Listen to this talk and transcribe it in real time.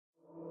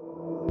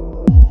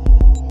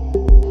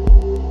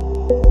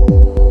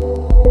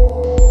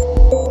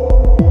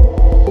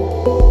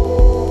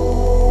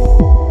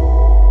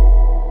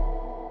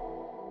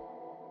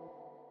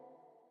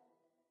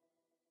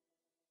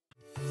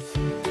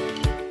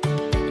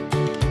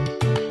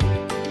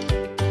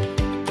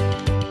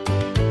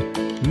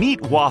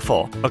Meet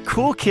Waffle, a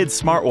cool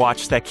kid's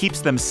smartwatch that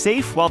keeps them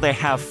safe while they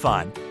have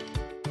fun.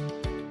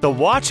 The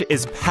watch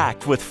is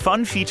packed with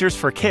fun features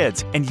for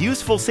kids and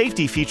useful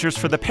safety features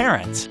for the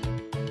parents.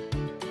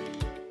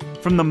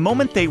 From the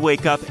moment they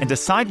wake up and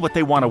decide what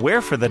they want to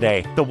wear for the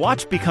day, the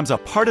watch becomes a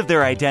part of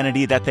their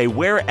identity that they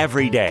wear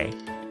every day.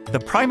 The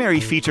primary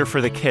feature for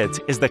the kids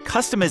is the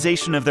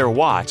customization of their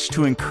watch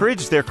to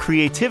encourage their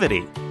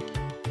creativity.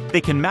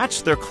 They can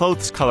match their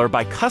clothes color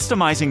by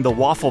customizing the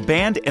Waffle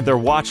band and their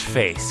watch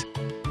face.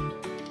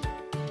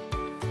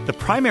 The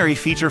primary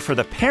feature for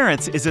the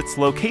parents is its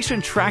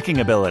location tracking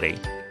ability.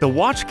 The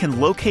watch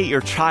can locate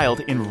your child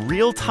in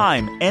real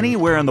time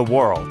anywhere in the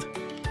world.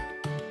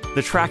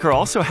 The tracker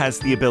also has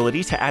the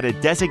ability to add a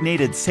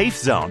designated safe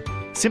zone.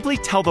 Simply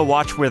tell the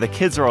watch where the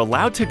kids are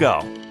allowed to go.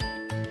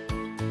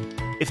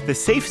 If the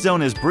safe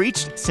zone is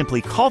breached,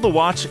 simply call the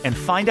watch and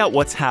find out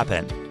what's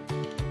happened.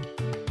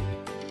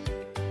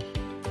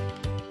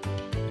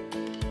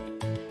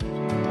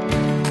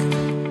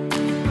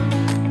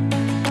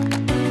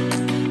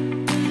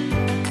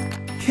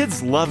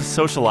 Kids love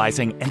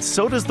socializing, and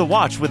so does the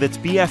watch with its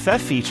BFF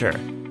feature.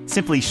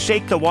 Simply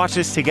shake the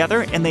watches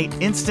together and they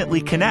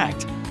instantly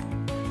connect.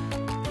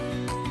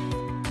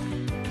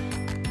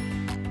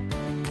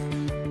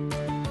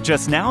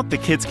 Just now, the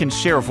kids can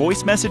share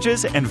voice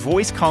messages and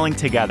voice calling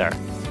together.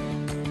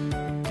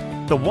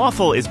 The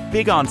Waffle is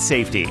big on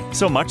safety,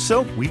 so much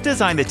so we've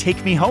designed the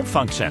Take Me Home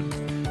function.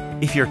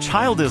 If your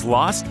child is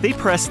lost, they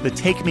press the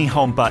Take Me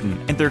Home button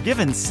and they're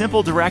given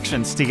simple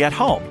directions to get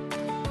home.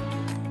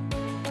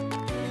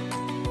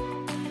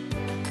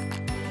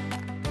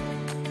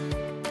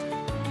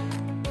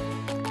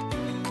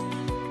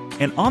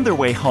 And on their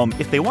way home,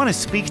 if they want to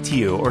speak to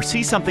you or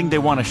see something they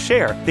want to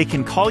share, they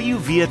can call you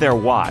via their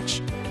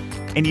watch.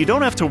 And you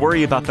don't have to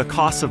worry about the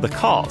cost of the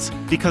calls,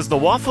 because the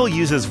Waffle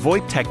uses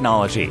VoIP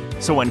technology,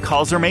 so when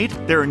calls are made,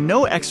 there are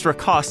no extra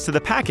costs to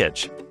the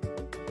package.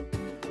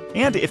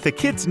 And if the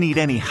kids need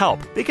any help,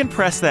 they can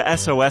press the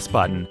SOS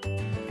button.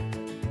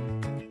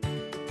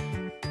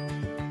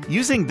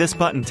 Using this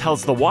button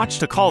tells the watch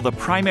to call the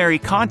primary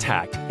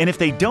contact, and if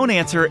they don't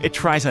answer, it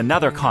tries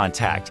another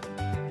contact.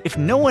 If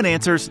no one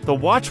answers, the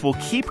watch will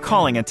keep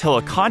calling until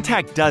a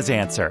contact does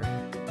answer.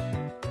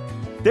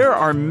 There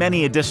are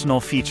many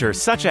additional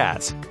features, such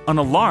as an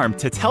alarm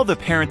to tell the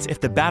parents if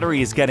the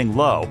battery is getting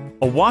low,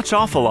 a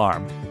watch-off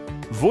alarm,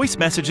 voice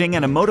messaging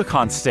and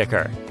emoticon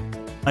sticker,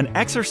 an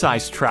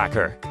exercise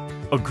tracker,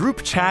 a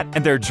group chat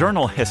and their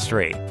journal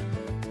history.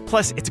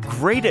 Plus, it's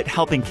great at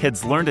helping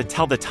kids learn to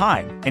tell the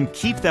time and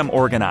keep them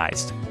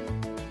organized.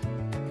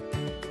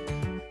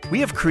 We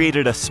have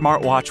created a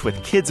smartwatch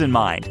with kids in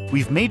mind.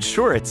 We've made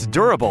sure it's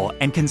durable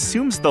and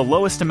consumes the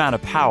lowest amount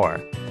of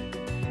power.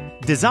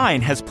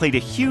 Design has played a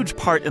huge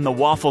part in the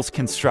Waffle's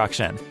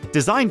construction.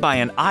 Designed by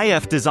an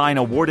IF Design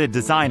awarded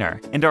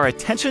designer, and our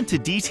attention to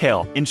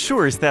detail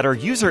ensures that our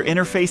user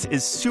interface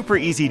is super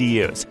easy to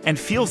use and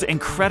feels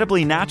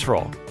incredibly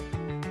natural.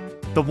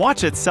 The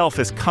watch itself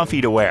is comfy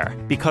to wear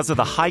because of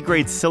the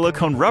high-grade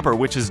silicone rubber,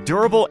 which is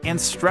durable and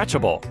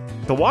stretchable.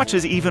 The watch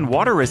is even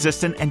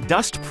water-resistant and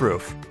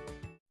dust-proof.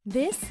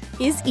 This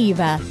is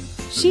Eva.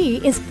 She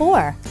is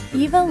 4.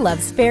 Eva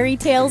loves fairy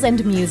tales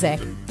and music,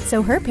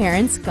 so her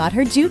parents got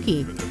her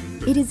Jukey.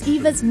 It is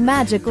Eva's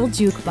magical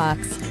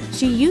jukebox.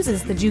 She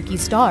uses the Jukey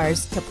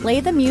stars to play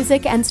the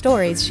music and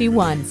stories she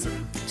wants,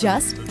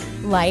 just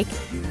like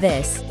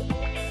this.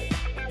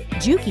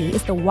 Jukey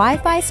is the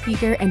Wi-Fi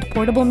speaker and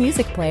portable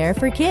music player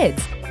for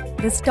kids.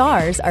 The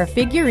stars are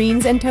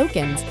figurines and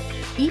tokens.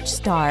 Each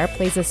star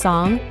plays a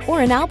song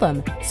or an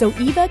album, so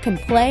Eva can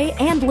play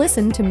and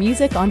listen to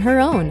music on her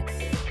own.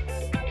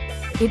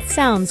 It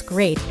sounds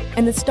great,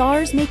 and the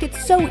stars make it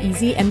so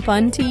easy and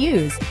fun to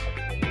use.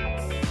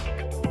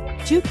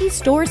 Jukey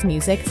stores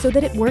music so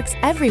that it works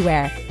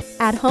everywhere,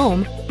 at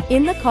home,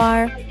 in the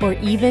car, or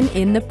even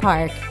in the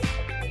park.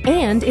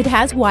 And it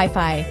has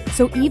Wi-Fi,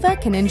 so Eva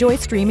can enjoy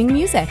streaming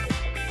music.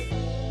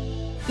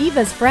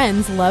 Eva's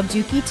friends love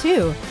Jukey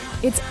too.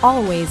 It's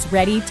always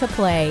ready to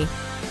play.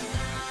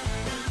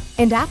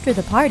 And after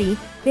the party,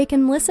 they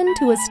can listen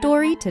to a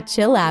story to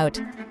chill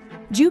out.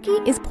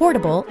 Jukey is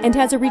portable and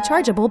has a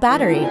rechargeable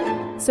battery,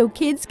 so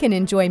kids can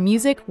enjoy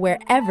music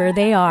wherever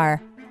they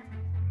are.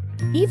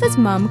 Eva's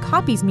mom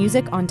copies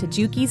music onto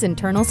Jukey's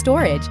internal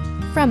storage,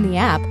 from the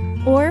app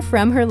or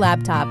from her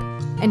laptop,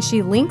 and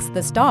she links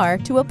the star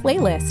to a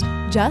playlist,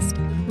 just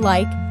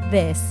like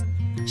this.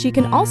 She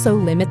can also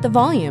limit the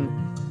volume,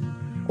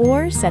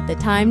 or set the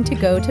time to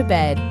go to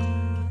bed.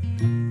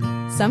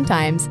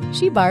 Sometimes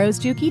she borrows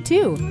Jukey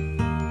too,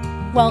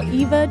 while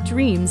Eva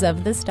dreams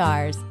of the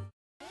stars.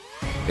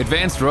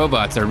 Advanced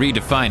robots are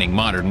redefining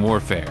modern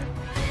warfare,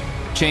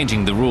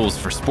 changing the rules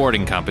for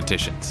sporting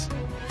competitions,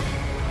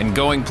 and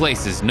going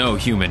places no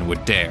human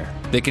would dare.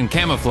 They can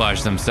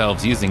camouflage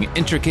themselves using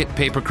intricate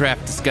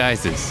papercraft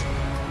disguises.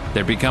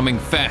 They're becoming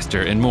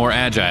faster and more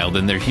agile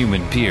than their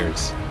human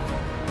peers,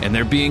 and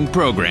they're being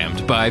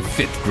programmed by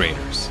 5th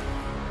graders.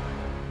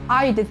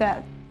 I did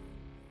that.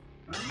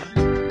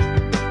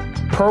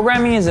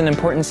 Programming is an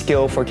important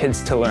skill for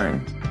kids to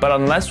learn. but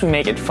unless we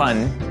make it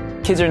fun,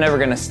 kids are never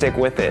gonna stick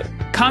with it.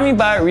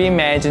 ComiBot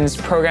reimagines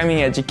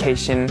programming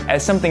education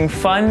as something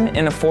fun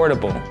and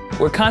affordable.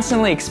 We're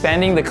constantly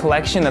expanding the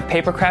collection of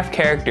papercraft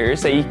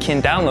characters that you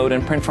can download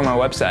and print from our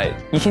website.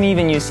 You can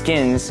even use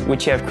skins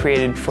which you have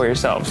created for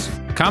yourselves.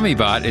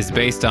 ComiBot is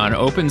based on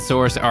open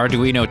source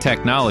Arduino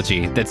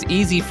technology that's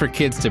easy for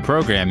kids to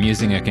program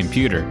using a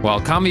computer.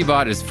 While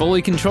ComiBot is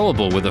fully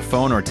controllable with a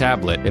phone or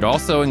tablet, it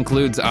also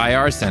includes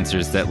IR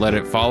sensors that let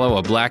it follow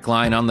a black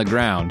line on the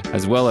ground,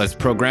 as well as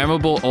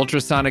programmable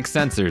ultrasonic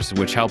sensors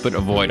which help it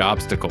avoid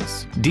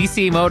obstacles.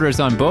 DC motors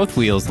on both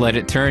wheels let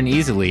it turn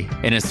easily,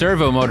 and a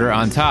servo motor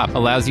on top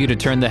allows you to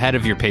turn the head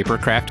of your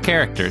papercraft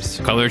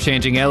characters.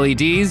 Color-changing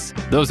LEDs?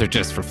 Those are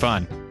just for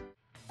fun.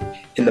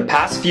 In the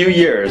past few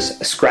years,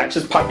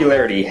 Scratch's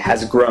popularity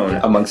has grown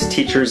amongst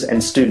teachers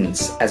and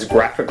students as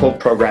graphical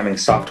programming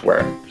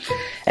software.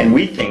 And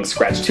we think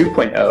Scratch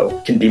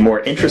 2.0 can be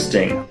more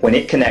interesting when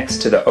it connects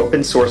to the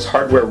open source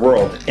hardware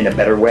world in a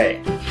better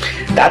way.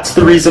 That's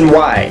the reason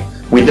why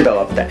we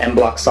developed the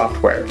M-Block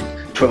software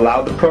to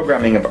allow the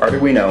programming of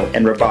Arduino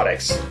and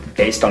robotics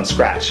based on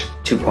Scratch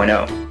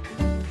 2.0.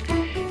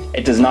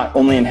 It does not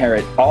only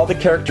inherit all the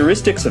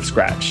characteristics of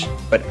Scratch,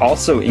 but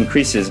also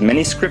increases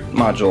many script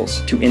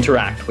modules to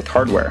interact with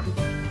hardware.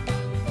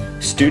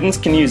 Students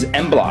can use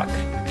M-Block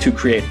to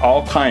create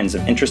all kinds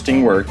of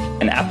interesting work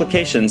and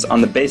applications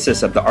on the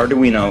basis of the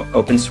Arduino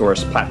open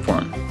source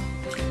platform.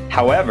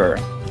 However,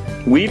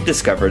 we've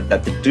discovered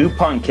that the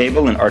DuPont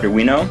cable in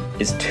Arduino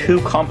is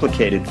too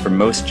complicated for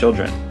most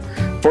children.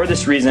 For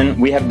this reason,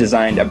 we have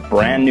designed a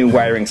brand new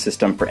wiring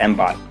system for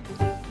M-Bot.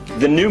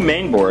 The new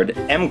mainboard,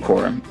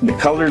 M-Core, the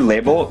color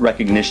label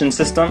recognition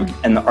system,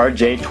 and the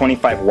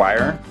RJ25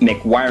 wire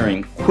make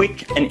wiring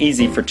quick and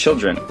easy for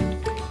children.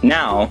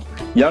 Now,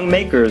 young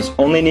makers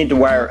only need to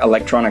wire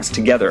electronics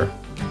together,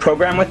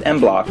 program with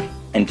M-Block,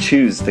 and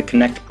choose the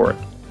connect port.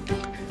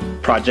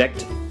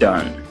 Project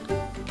done.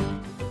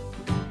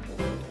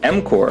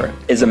 M-Core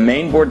is a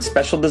mainboard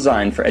special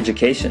design for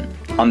education.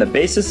 On the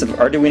basis of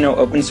Arduino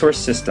open source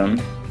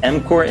system,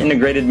 M-Core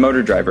integrated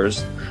motor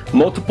drivers,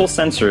 multiple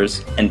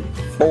sensors, and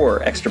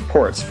 4 extra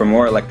ports for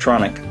more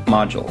electronic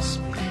modules.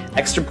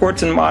 Extra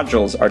ports and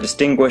modules are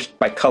distinguished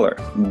by color,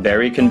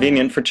 very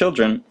convenient for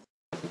children.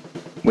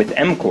 With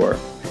M-Core,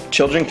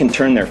 children can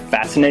turn their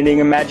fascinating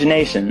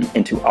imagination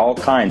into all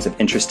kinds of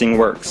interesting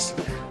works,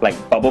 like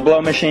bubble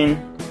blow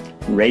machine,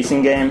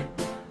 racing game,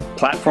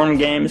 platform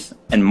games,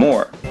 and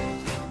more.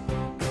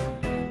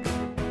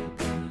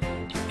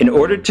 In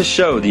order to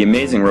show the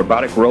amazing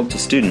robotic world to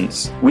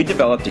students, we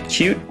developed a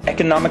cute,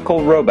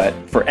 economical robot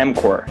for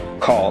M-Core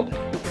called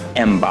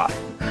M-Bot.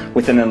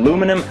 With an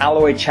aluminum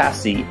alloy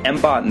chassis,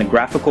 M-Bot, and the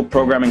graphical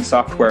programming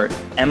software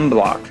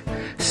M-Block,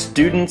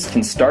 students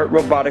can start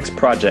robotics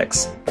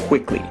projects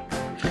quickly.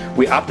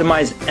 We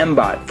optimized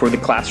M-Bot for the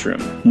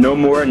classroom. No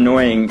more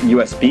annoying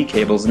USB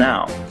cables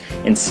now.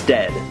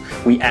 Instead,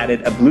 we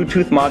added a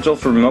Bluetooth module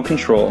for remote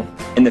control.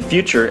 In the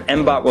future,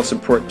 M-Bot will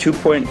support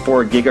 2.4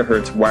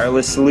 GHz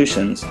wireless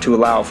solutions to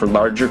allow for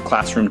larger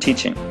classroom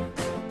teaching.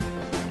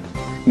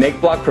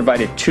 MakeBlock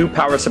provided 2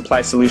 power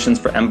supply solutions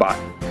for M-Bot.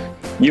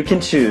 You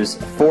can choose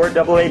 4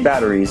 AA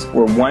batteries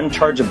or 1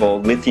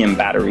 chargeable lithium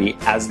battery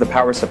as the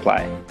power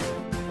supply.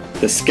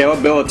 The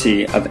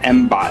scalability of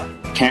M-Bot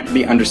can't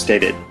be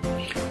understated.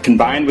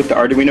 Combined with the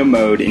Arduino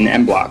mode in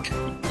M-Block,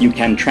 you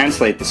can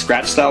translate the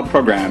Scratch-style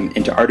program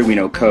into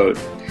Arduino code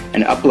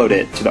and upload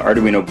it to the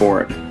Arduino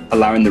board,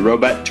 allowing the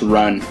robot to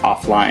run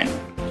offline.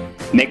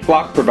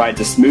 MakeBlock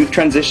provides a smooth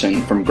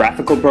transition from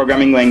graphical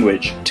programming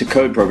language to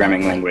code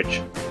programming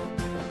language.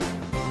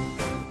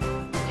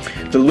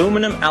 The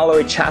aluminum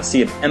alloy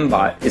chassis of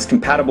M-Bot is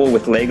compatible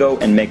with Lego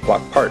and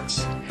MakeBlock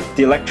parts.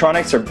 The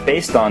electronics are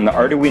based on the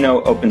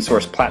Arduino open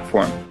source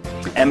platform.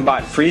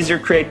 M-Bot frees your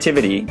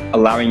creativity,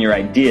 allowing your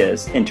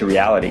ideas into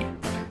reality.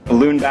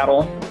 Balloon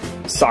battle,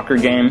 soccer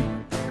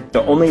game,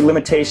 the only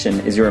limitation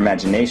is your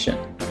imagination.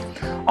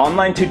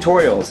 Online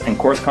tutorials and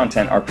course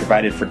content are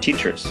provided for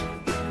teachers.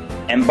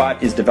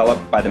 M-Bot is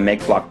developed by the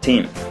MakeBlock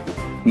team.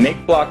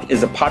 MakeBlock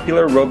is a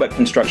popular robot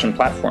construction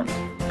platform.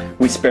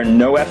 We spare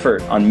no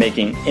effort on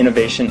making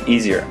innovation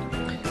easier.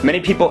 Many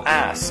people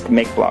ask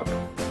MakeBlock,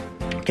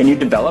 can you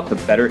develop a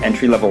better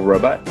entry-level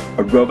robot?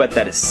 A robot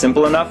that is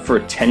simple enough for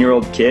a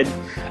 10-year-old kid?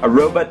 A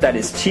robot that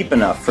is cheap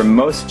enough for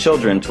most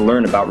children to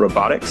learn about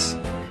robotics?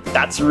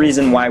 That's the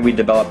reason why we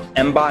developed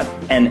M-Bot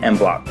and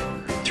M-Block.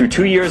 Through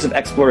 2 years of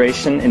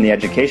exploration in the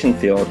education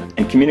field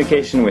and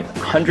communication with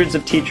hundreds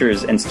of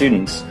teachers and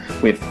students,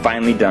 we have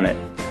finally done it.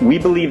 We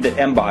believe that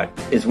M-Bot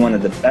is one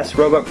of the best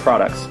robot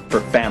products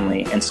for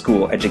family and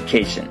school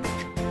education.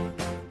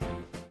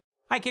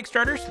 Hi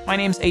Kickstarters, my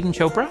name's Aiden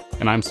Chopra.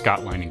 And I'm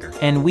Scott Leininger.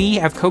 And we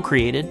have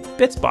co-created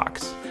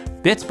Bitbox.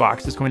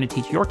 Bitbox is going to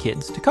teach your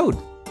kids to code.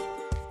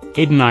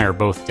 Aiden and I are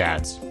both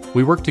dads.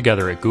 We worked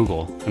together at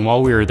Google, and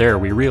while we were there,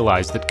 we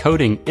realized that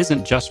coding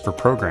isn't just for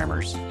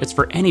programmers. It's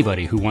for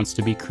anybody who wants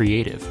to be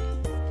creative.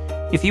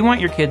 If you want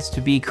your kids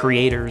to be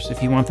creators,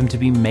 if you want them to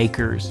be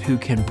makers who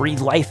can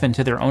breathe life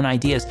into their own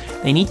ideas,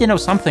 they need to know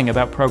something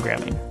about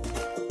programming.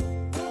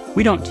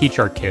 We don't teach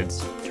our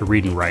kids to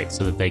read and write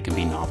so that they can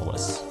be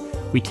novelists.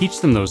 We teach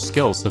them those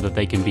skills so that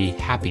they can be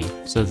happy,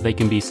 so that they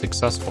can be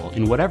successful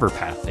in whatever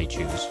path they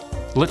choose.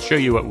 Let's show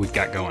you what we've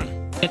got going.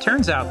 It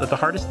turns out that the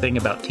hardest thing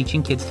about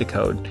teaching kids to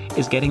code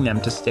is getting them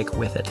to stick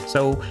with it.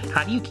 So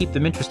how do you keep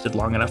them interested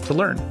long enough to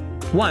learn?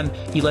 1,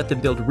 you let them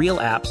build real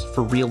apps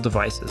for real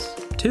devices.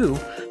 2,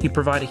 you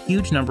provide a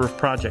huge number of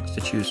projects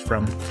to choose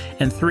from.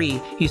 And 3,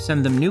 you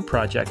send them new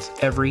projects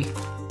every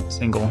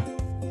single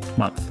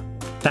month.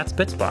 That's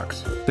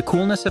Bitbox, the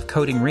coolness of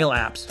coding real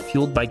apps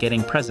fueled by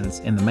getting presents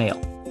in the mail.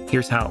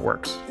 Here's how it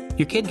works.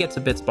 Your kid gets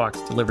a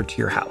Bitbox delivered to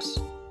your house.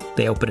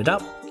 They open it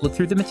up, look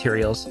through the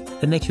materials,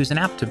 then they choose an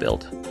app to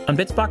build. On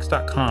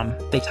Bitbox.com,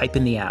 they type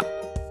in the app.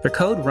 Their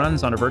code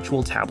runs on a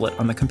virtual tablet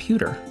on the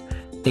computer.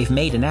 They've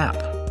made an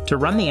app. To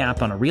run the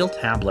app on a real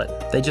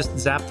tablet, they just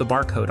zap the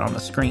barcode on the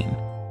screen.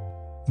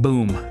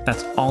 Boom,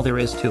 that's all there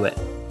is to it.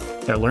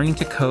 They're learning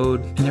to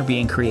code and they're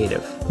being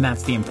creative, and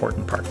that's the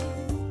important part.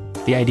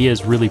 The idea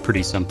is really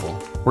pretty simple.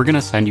 We're going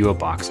to send you a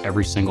box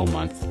every single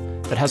month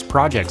that has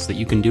projects that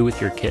you can do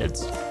with your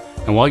kids.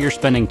 And while you're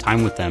spending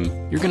time with them,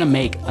 you're going to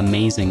make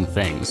amazing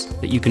things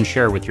that you can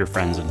share with your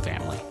friends and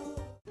family.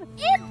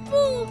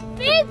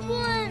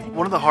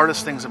 One of the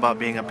hardest things about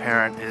being a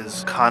parent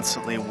is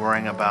constantly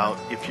worrying about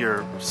if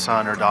your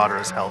son or daughter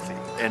is healthy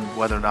and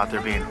whether or not they're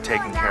being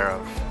taken care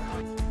of.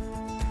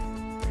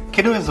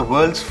 Kiddo is the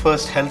world's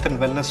first health and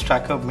wellness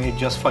tracker made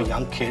just for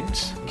young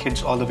kids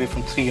all the way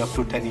from 3 up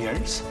to 10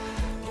 years.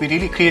 We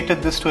really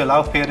created this to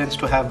allow parents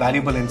to have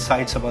valuable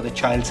insights about the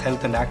child's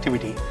health and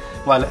activity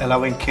while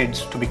allowing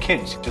kids to be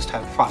kids, just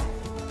have fun.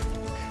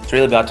 It's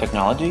really about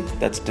technology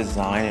that's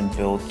designed and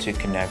built to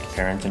connect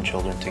parents and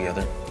children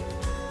together.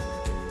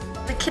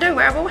 The Kiddo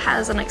wearable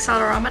has an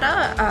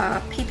accelerometer,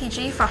 a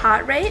PPG for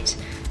heart rate,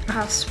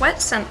 a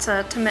sweat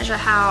sensor to measure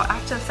how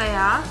active they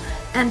are,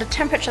 and a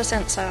temperature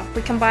sensor.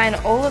 We combine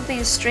all of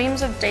these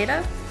streams of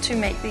data to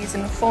make these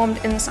informed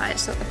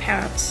insights that the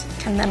parents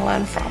can then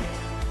learn from.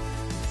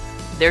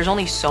 There's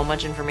only so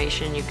much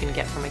information you can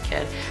get from a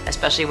kid,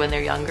 especially when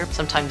they're younger.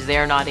 Sometimes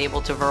they're not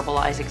able to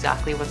verbalize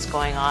exactly what's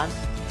going on.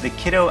 The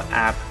Kiddo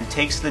app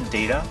takes the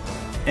data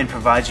and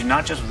provides you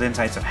not just with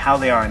insights of how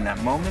they are in that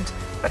moment,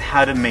 but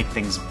how to make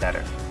things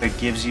better. It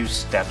gives you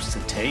steps to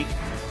take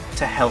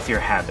to healthier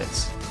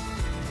habits.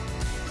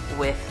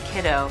 With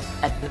Kiddo,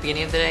 at the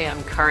beginning of the day, I'm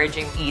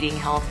encouraging eating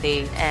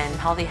healthy and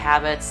healthy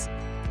habits.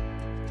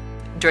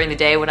 During the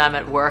day when I'm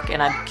at work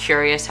and I'm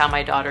curious how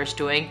my daughter's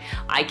doing,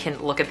 I can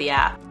look at the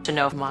app to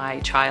know if my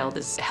child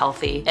is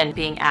healthy and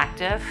being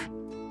active.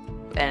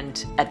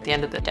 And at the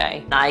end of the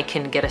day, I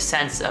can get a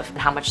sense of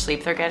how much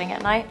sleep they're getting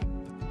at night.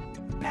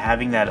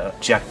 Having that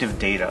objective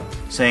data,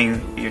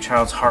 saying your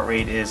child's heart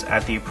rate is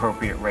at the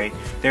appropriate rate,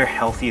 they're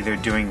healthy, they're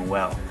doing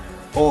well.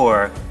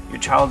 Or your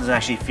child is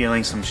actually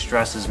feeling some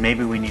stresses,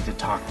 maybe we need to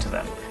talk to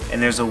them.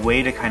 And there's a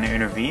way to kind of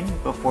intervene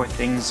before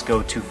things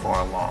go too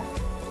far along.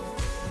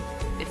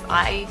 If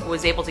I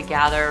was able to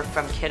gather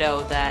from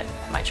Kiddo that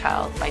my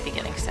child might be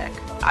getting sick,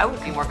 I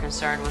would be more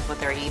concerned with what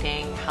they're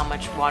eating, how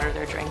much water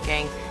they're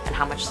drinking, and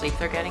how much sleep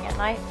they're getting at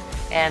night,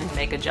 and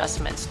make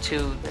adjustments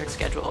to their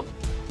schedule.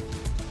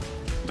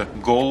 The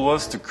goal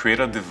was to create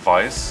a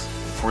device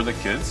for the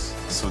kids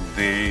so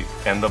they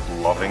end up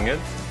loving it.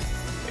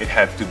 It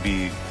had to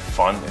be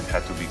fun, it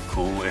had to be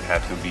cool, it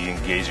had to be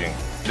engaging.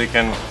 They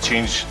can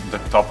change the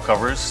top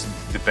covers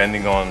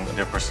depending on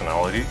their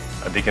personality.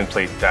 They can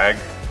play tag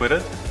with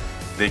it.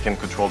 They can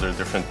control their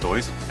different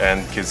toys,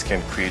 and kids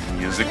can create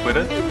music with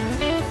it.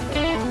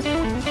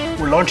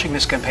 We're launching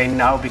this campaign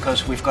now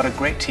because we've got a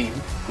great team.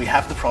 We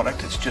have the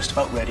product, it's just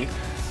about ready.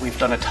 We've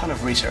done a ton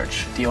of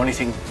research. The only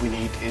thing we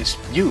need is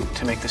you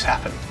to make this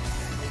happen.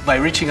 By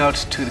reaching out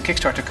to the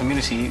Kickstarter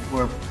community,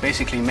 we're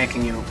basically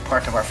making you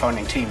part of our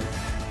founding team.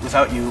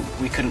 Without you,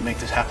 we couldn't make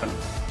this happen.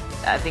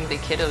 I think the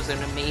Kiddo is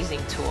an amazing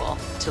tool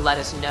to let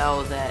us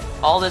know that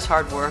all this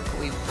hard work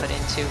we've put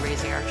into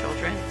raising our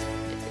children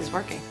is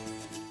working.